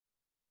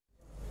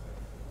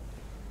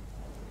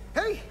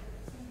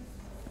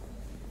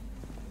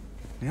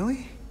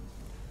Nilly?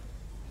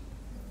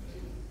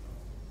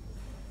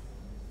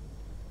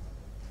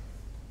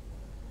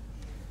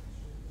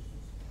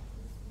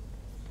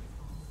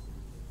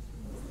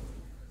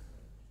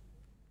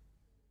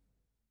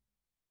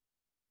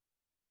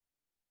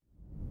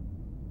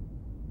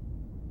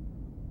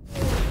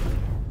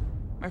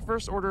 My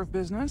first order of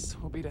business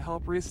will be to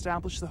help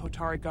reestablish the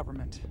Hotari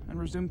government and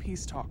resume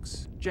peace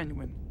talks,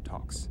 genuine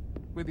talks,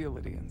 with the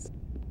Illidians.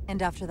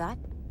 And after that?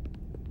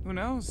 Who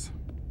knows?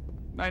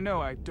 I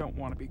know I don't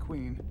want to be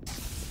queen.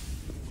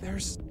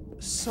 There's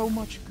so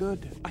much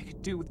good I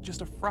could do with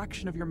just a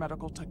fraction of your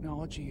medical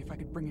technology if I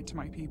could bring it to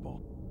my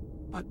people.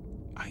 But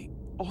I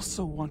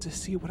also want to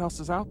see what else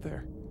is out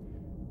there.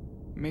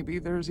 Maybe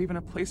there's even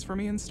a place for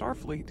me in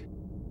Starfleet.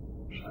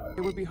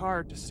 It would be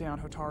hard to stay on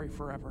Hotari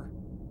forever.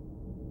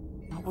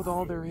 Not with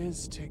all there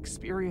is to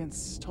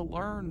experience, to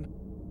learn.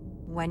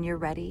 When you're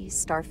ready,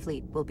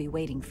 Starfleet will be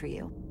waiting for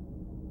you.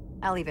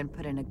 I'll even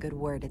put in a good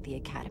word at the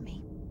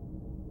Academy.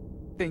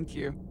 Thank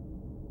you.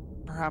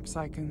 Perhaps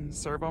I can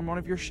serve on one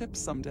of your ships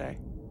someday.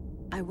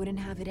 I wouldn't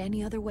have it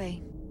any other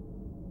way.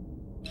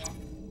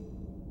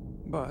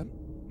 But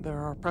there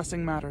are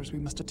pressing matters we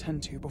must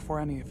attend to before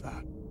any of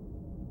that.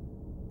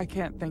 I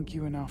can't thank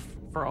you enough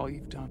for all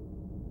you've done.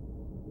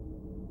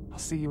 I'll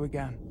see you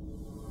again.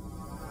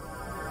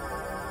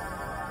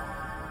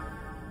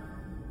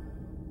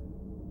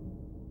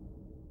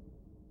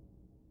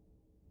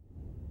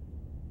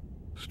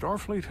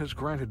 Starfleet has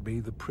granted me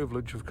the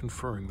privilege of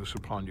conferring this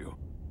upon you.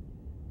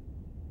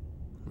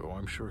 Though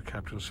I'm sure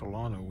Captain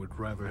Solano would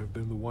rather have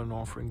been the one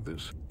offering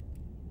this.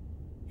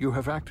 You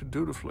have acted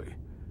dutifully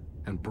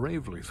and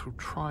bravely through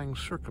trying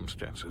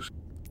circumstances.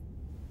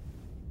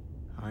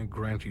 I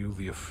grant you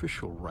the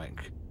official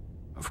rank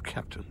of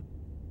Captain.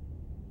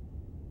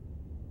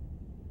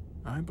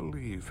 I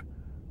believe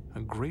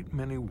a great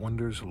many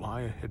wonders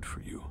lie ahead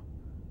for you,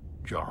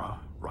 Jara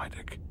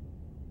Rydick.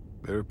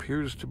 There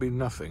appears to be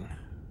nothing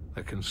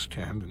that can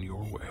stand in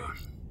your way.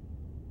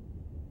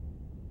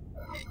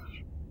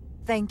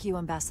 Thank you,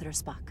 Ambassador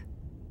Spock,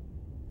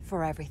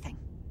 for everything.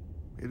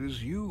 It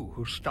is you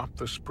who stopped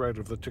the spread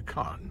of the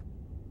Tikan.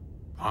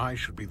 I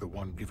should be the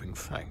one giving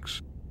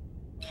thanks.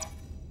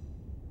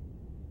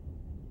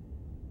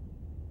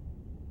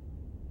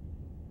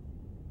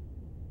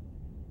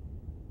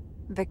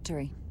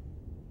 Victory.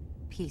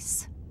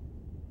 Peace.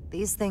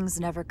 These things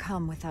never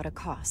come without a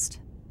cost.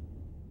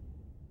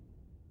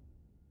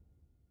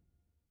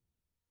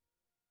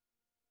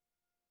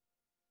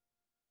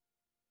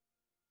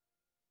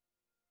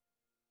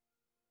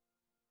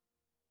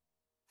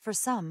 For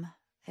some,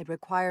 it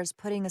requires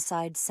putting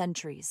aside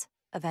centuries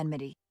of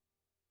enmity.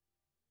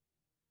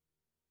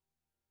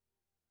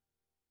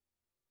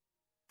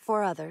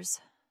 For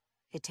others,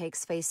 it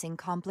takes facing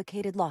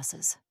complicated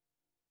losses.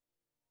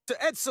 To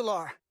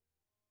Edsalar!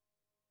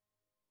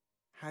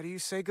 How do you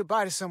say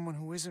goodbye to someone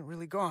who isn't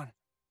really gone?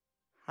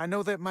 I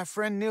know that my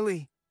friend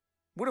Nilly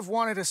would have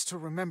wanted us to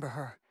remember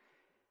her.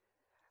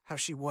 How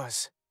she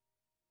was.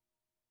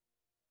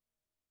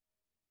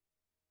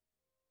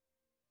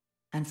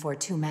 And for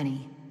too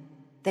many,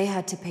 they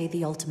had to pay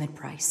the ultimate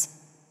price.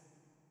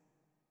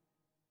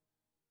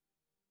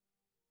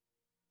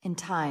 In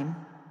time,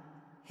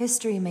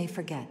 history may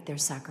forget their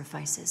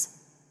sacrifices,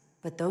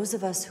 but those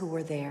of us who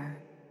were there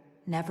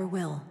never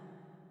will.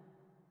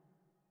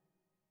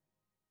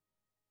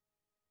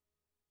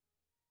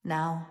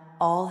 Now,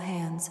 all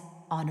hands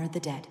honor the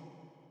dead.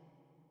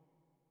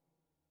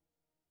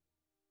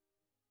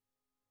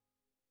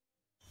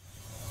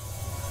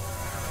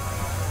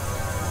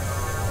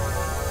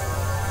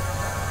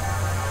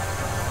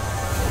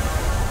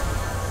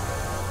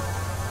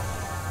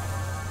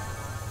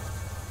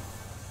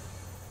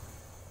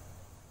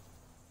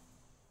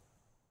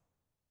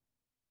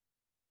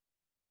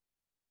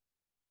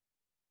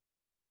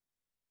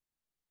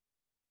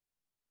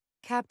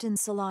 Captain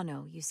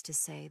Solano used to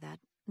say that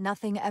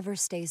nothing ever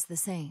stays the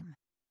same.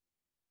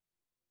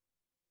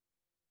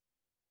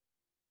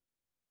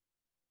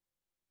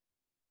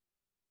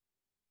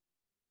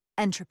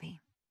 Entropy.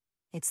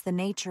 It's the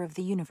nature of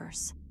the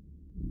universe.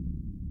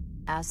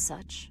 As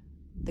such,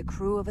 the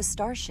crew of a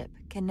starship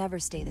can never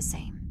stay the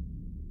same.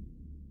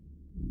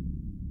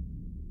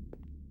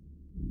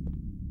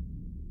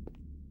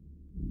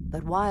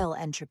 But while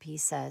entropy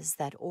says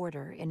that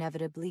order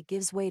inevitably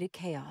gives way to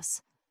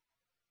chaos,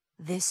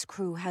 this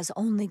crew has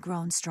only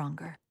grown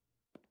stronger.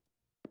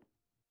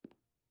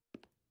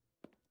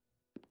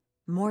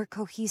 More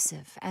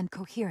cohesive and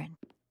coherent.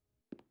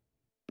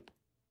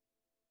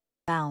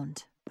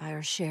 Bound by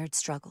our shared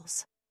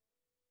struggles.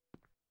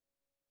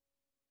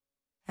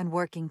 And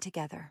working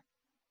together,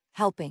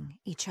 helping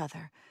each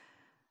other,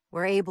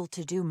 we're able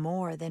to do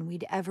more than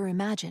we'd ever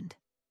imagined.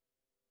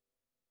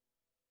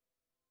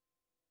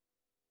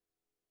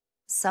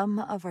 Some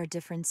of our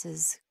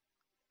differences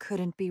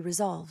couldn't be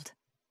resolved.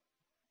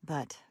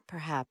 But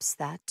perhaps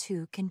that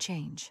too can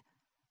change.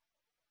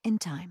 In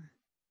time.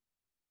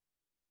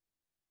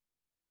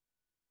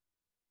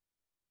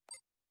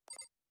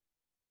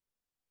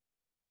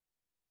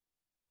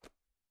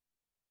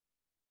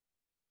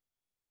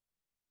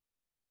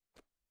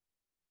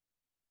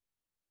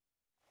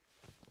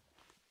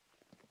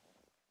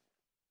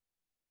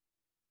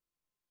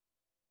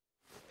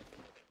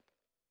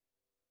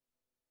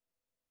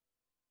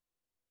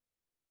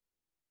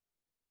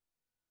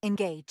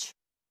 Engage.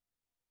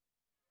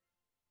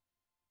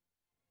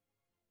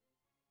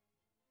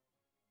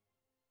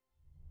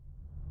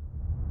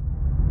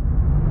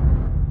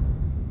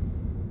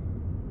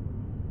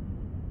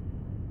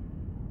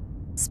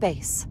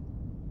 Space.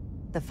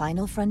 The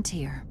final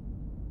frontier.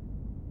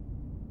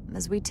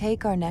 As we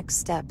take our next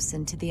steps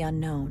into the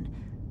unknown,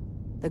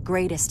 the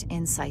greatest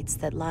insights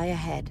that lie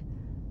ahead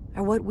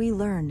are what we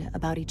learn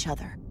about each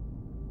other.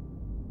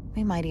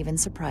 We might even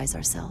surprise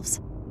ourselves.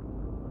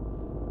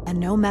 And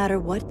no matter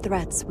what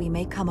threats we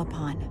may come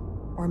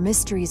upon, or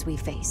mysteries we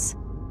face,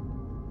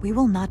 we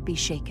will not be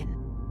shaken.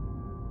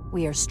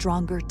 We are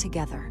stronger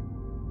together.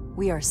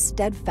 We are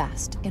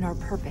steadfast in our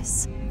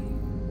purpose.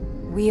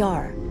 We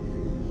are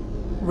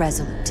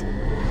resolute.